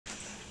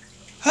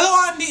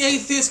I'm the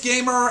Atheist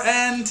Gamer,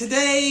 and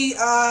today,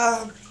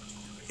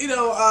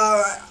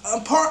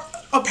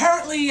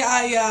 apparently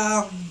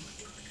I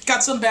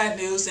got some bad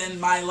news, and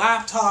my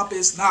laptop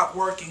is not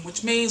working,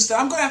 which means that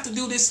I'm going to have to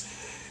do this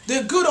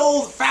the good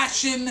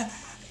old-fashioned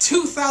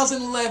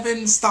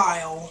 2011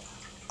 style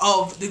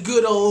of the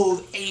good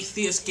old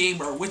Atheist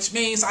Gamer, which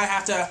means I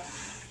have to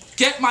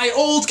get my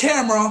old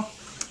camera,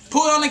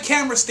 put it on a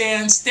camera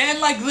stand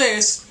like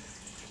this,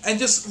 and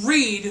just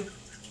read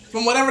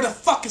from whatever the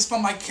fuck is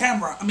from my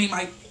camera. I mean,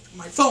 my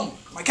phone,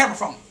 my camera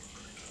phone.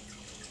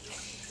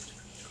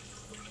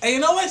 And you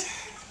know what?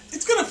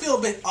 It's gonna feel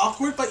a bit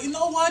awkward, but you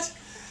know what?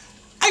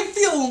 I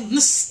feel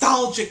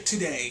nostalgic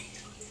today.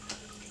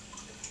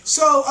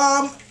 So,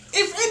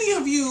 if any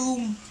of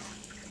you,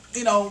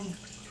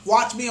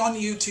 watch me on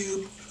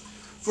YouTube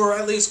for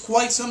at least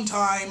quite some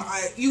time,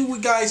 you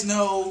guys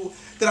know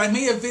that I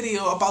made a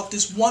video about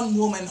this one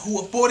woman who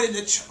aborted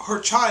her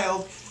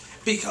child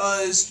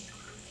because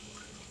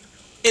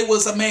it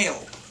was a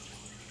male.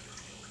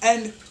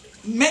 And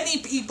many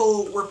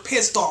people were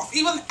pissed off.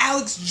 Even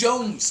Alex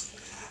Jones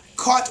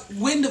caught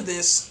wind of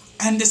this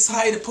and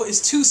decided to put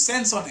his 2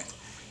 cents on it.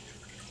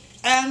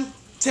 And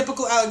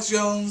typical Alex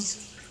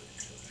Jones,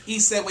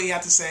 he said what he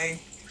had to say.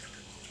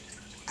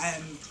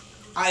 And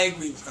I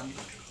agree with him,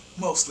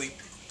 mostly.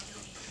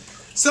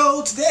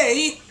 So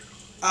today,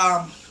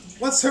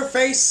 what's her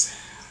face?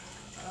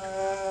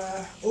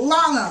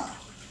 Lana.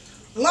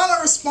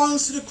 Lana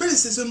responds to the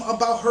criticism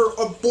about her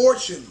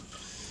abortion.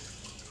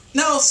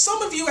 Now,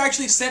 some of you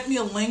actually sent me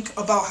a link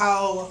about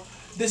how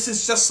this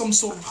is just some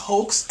sort of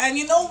hoax, and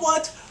you know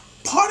what?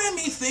 Part of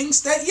me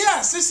thinks that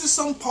yes, this is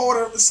some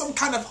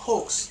kind of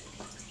hoax,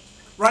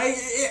 right?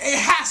 It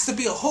has to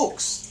be a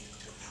hoax.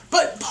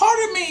 But part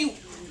of me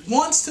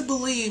wants to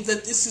believe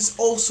that this is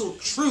also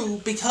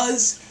true,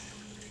 because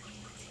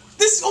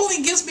this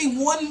only gives me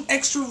one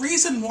extra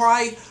reason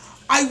why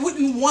I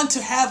wouldn't want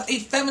to have a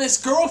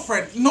feminist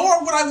girlfriend, nor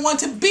would I want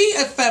to be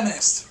a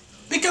feminist.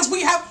 Because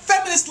we have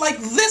feminists like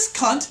this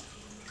cunt,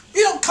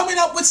 coming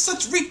up with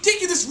such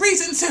ridiculous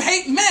reasons to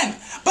hate men,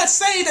 but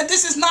say that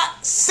this is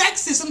not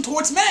sexism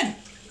towards men.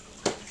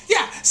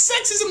 Yeah,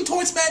 sexism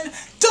towards men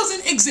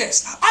doesn't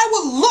exist. I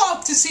would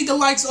love to see the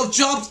likes of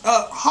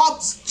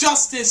Hobbes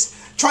Justice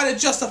try to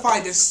justify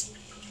this.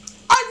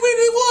 I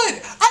really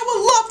would. I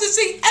would love to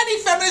see any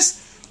feminist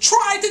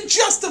try to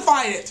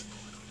justify it.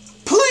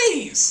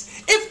 Please,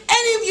 if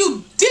any of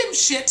you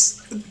dipshits,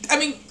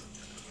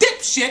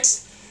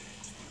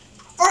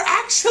 are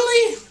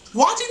actually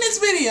watching this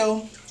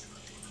video,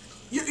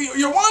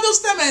 you're one of those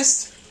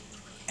feminists,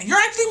 and you're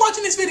actually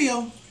watching this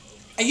video,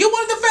 and you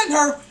want to defend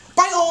her,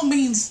 by all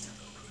means,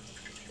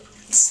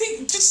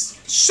 just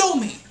show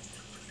me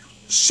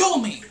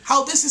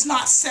how this is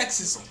not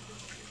sexism.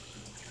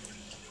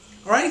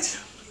 Alright?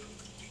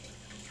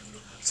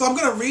 So I'm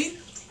going to read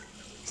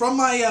from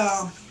my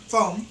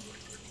phone,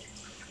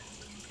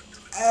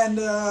 and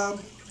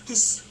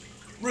just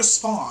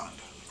respond,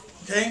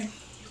 okay?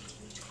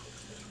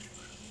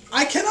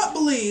 I cannot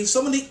believe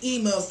so many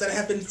emails that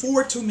have been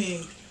forwarded to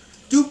me.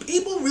 Do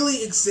people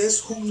really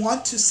exist who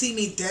want to see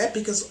me dead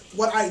because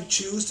what I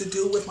choose to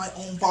do with my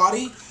own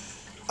body?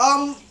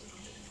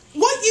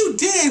 What you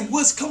did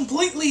was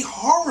completely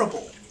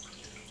horrible.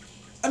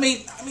 I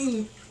mean,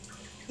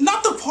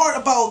 not the part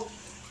about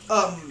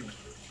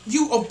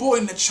you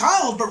aborting the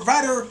child, but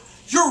rather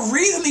your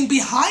reasoning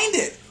behind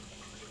it.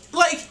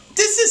 Like,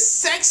 this is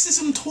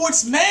sexism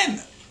towards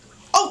men.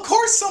 Of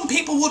course some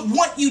people would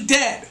want you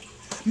dead.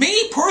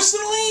 Me,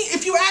 personally,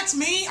 if you ask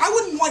me, I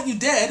wouldn't want you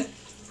dead.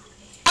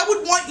 I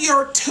would want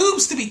your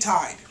tubes to be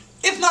tied.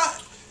 If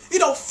not,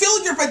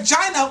 fill your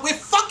vagina with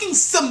fucking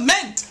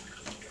cement.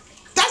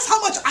 That's how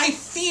much I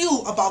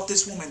feel about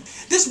this woman.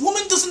 This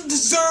woman doesn't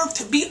deserve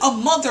to be a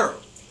mother.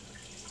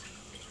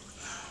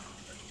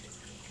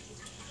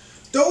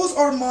 Those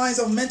are minds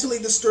of mentally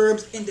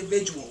disturbed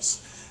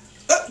individuals.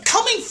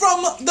 Coming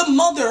from the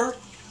mother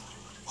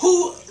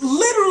who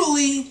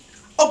literally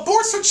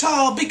aborts her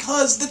child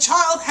because the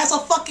child has a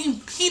fucking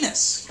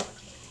penis.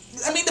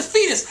 I mean, the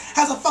fetus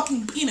has a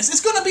fucking penis.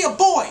 It's gonna be a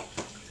boy.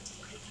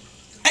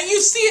 And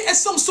you see it as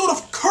some sort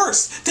of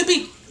curse to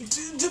be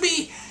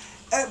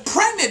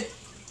pregnant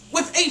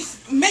with a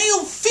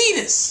male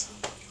fetus.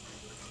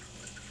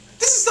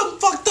 This is some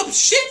fucked up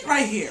shit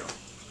right here.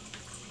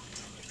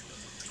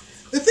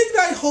 The thing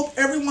that I hope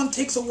everyone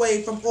takes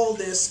away from all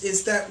this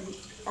is that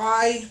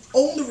I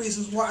own the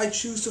reasons why I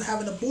choose to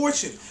have an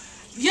abortion.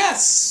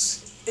 Yes,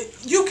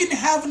 you can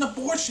have an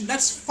abortion.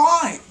 That's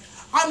fine.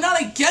 I'm not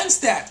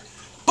against that.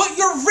 But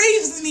your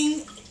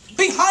reasoning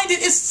behind it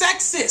is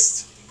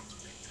sexist.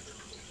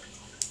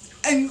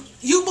 And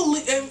you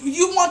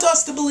want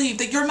us to believe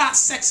that you're not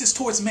sexist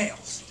towards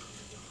males.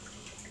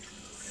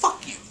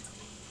 Fuck you.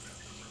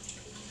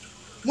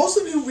 Most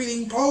of you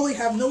reading probably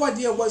have no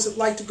idea what it's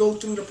like to go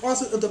through the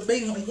process of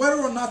debating on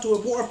whether or not to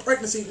abort a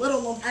pregnancy, let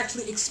alone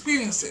actually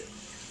experience it.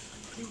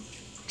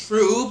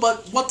 True,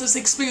 but what does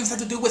experience have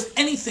to do with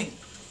anything?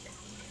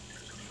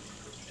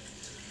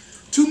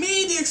 To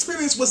me, the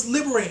experience was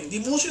liberating. The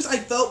emotions I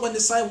felt when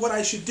deciding what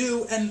I should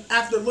do and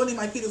after learning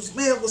my fetus was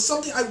male was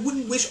something I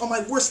wouldn't wish on my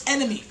worst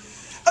enemy.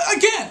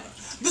 Again,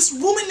 this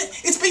woman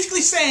is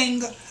basically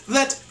saying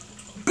that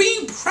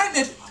being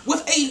pregnant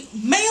with a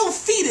male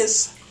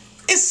fetus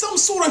is some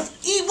sort of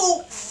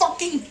evil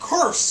fucking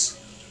curse.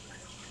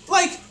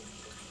 Like,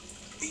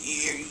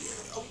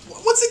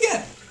 once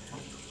again,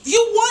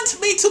 you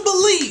want me to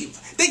believe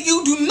that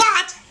you do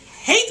not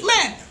hate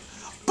men,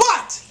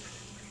 but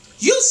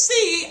you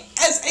see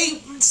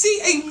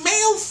a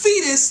male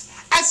fetus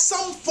as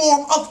some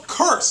form of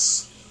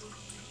curse.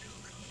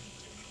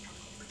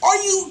 Are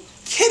you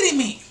kidding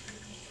me?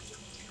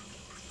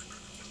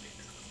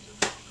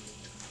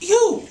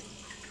 You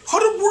are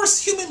the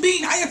worst human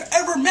being I have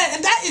ever met,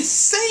 and that is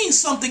saying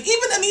something.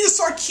 Even Anita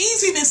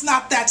Sarkeesian is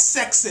not that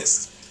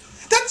sexist.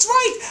 That's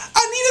right,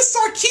 Anita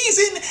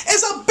Sarkeesian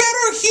is a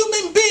better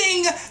human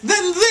being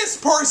than this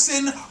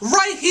person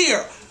right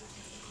here.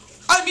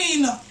 I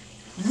mean,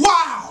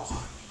 wow.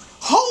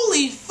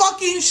 Holy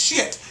fucking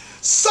shit.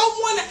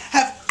 Someone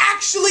have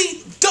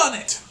actually done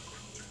it.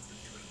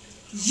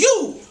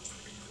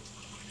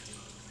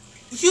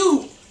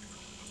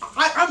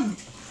 I'm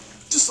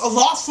just a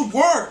loss for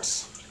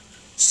words.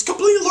 Just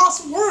completely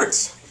lost for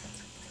words.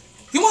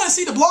 You want to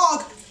see the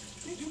blog?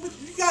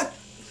 You got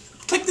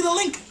click to the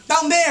link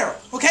down there,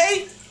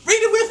 okay?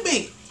 Read it with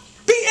me.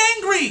 Be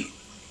angry.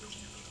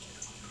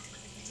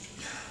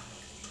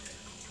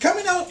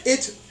 Coming out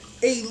it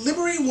a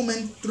liberating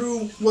woman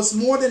through was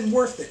more than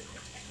worth it.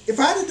 If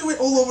I had to do it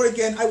all over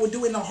again, I would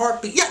do it in a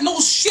heartbeat. Yeah, no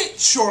shit,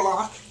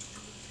 Sherlock.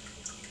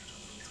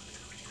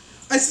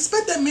 I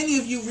suspect that many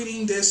of you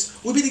reading this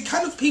will be the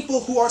kind of people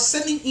who are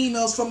sending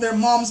emails from their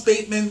mom's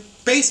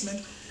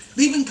basement,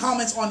 leaving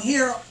comments on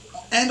here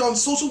and on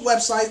social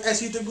websites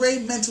as you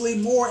degrade mentally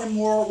more and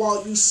more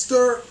while you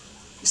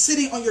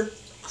sitting on your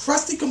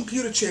crusty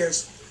computer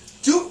chairs.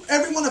 Do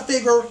everyone a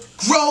favor,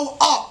 grow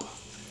up.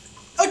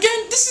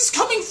 Again, this is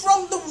coming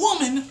from the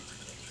woman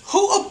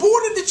who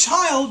aborted the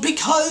child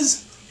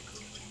because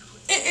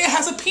it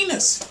has a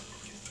penis.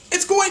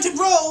 It's going to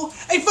grow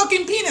a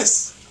fucking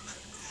penis.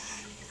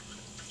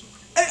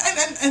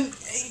 And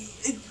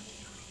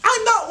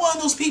I'm not one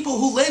of those people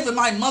who live in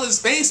my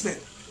mother's basement.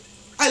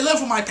 I live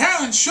with my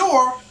parents,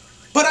 sure,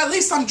 but at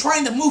least I'm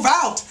trying to move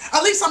out.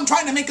 At least I'm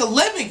trying to make a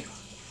living.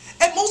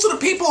 And most of the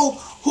people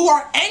who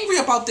are angry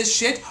about this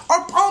shit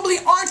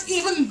aren't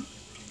even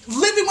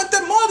living with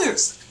their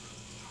mothers.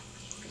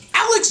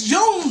 Alex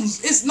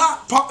Jones is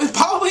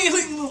probably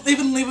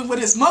even living with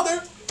his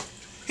mother.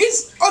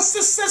 He's a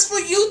successful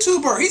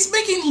YouTuber. He's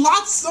making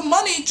lots of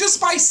money just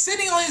by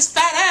sitting on his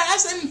fat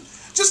ass and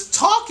just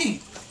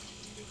talking.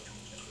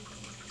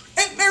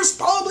 And there's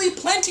probably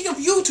plenty of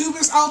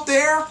YouTubers out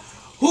there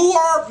who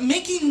are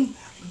making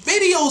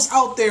videos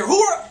out there,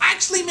 who are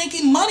actually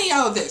making money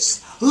out of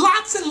this.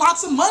 Lots and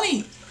lots of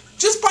money.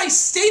 Just by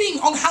stating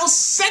on how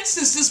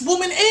sexist this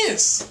woman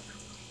is.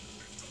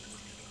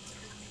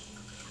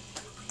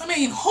 I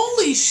mean,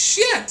 holy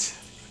shit.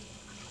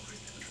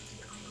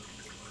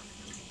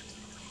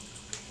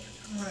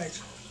 Alright.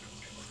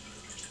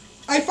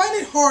 I find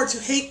it hard to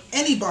hate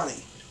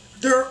anybody.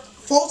 Their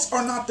faults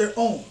are not their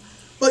own,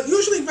 but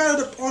usually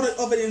rather the product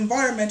of an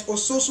environment or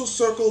social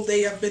circle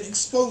they have been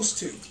exposed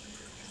to.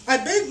 I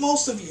beg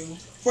most of you,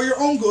 for your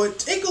own good,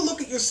 take a look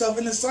at yourself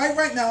and decide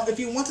right now if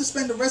you want to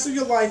spend the rest of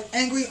your life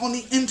angry on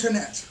the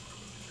internet.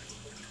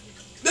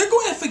 They're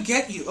going to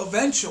forget you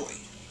eventually.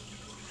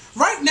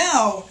 Right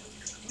now,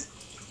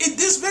 in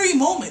this very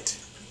moment,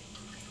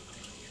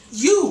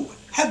 you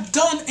have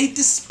done a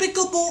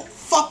despicable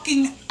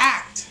fucking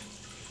act.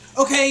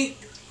 Okay?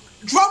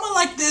 Drama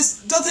like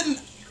this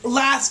doesn't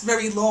last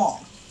very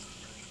long.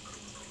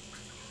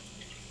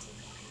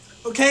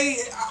 Okay?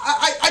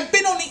 I've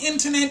been on the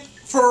internet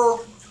for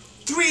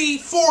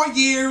 3-4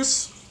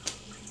 years,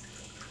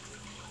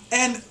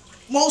 and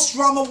most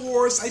drama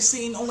wars I've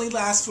seen only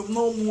last for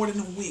no more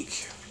than a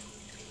week.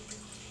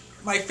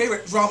 My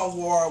favorite drama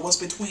war was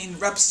between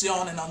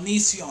Repsion and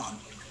Onision.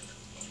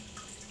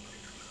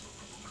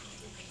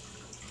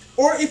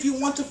 Or if you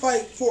want to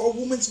fight for a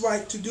woman's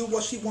right to do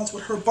what she wants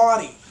with her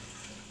body.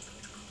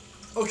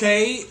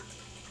 Okay?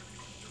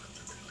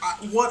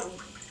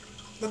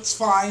 That's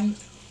fine.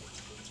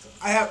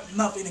 I have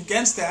nothing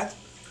against that.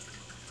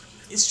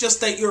 It's just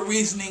that your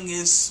reasoning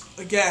is,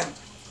 again,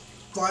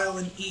 vile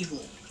and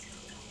evil.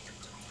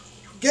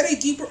 Get a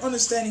deeper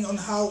understanding on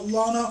how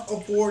Lana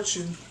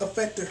abortion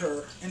affected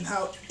her and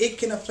how it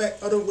can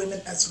affect other women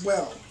as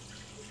well.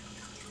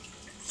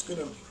 Just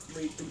gonna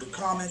read through the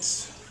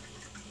comments.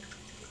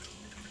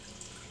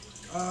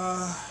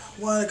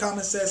 One of the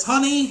comments says,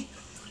 "Honey,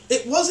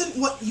 it wasn't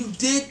what you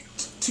did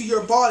to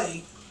your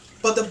body,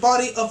 but the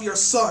body of your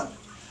son.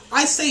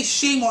 I say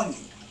shame on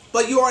you,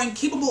 but you are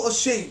incapable of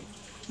shame.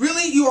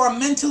 Really, you are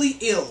mentally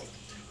ill.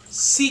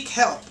 Seek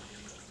help."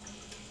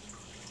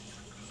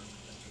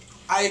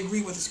 I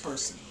agree with this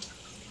person.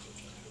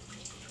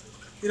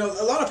 You know,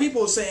 a lot of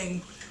people are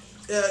saying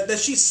that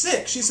she's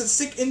sick. She's a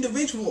sick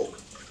individual.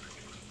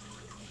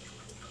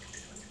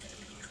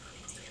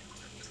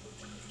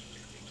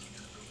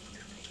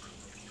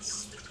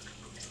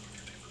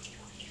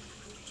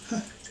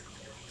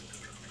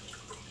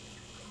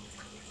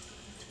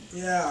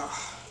 Yeah.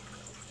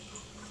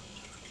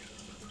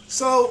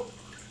 So,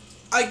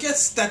 I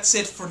guess that's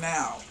it for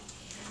now.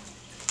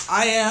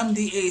 I am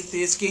the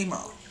Atheist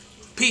Gamer.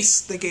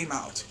 Peace, the game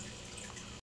out.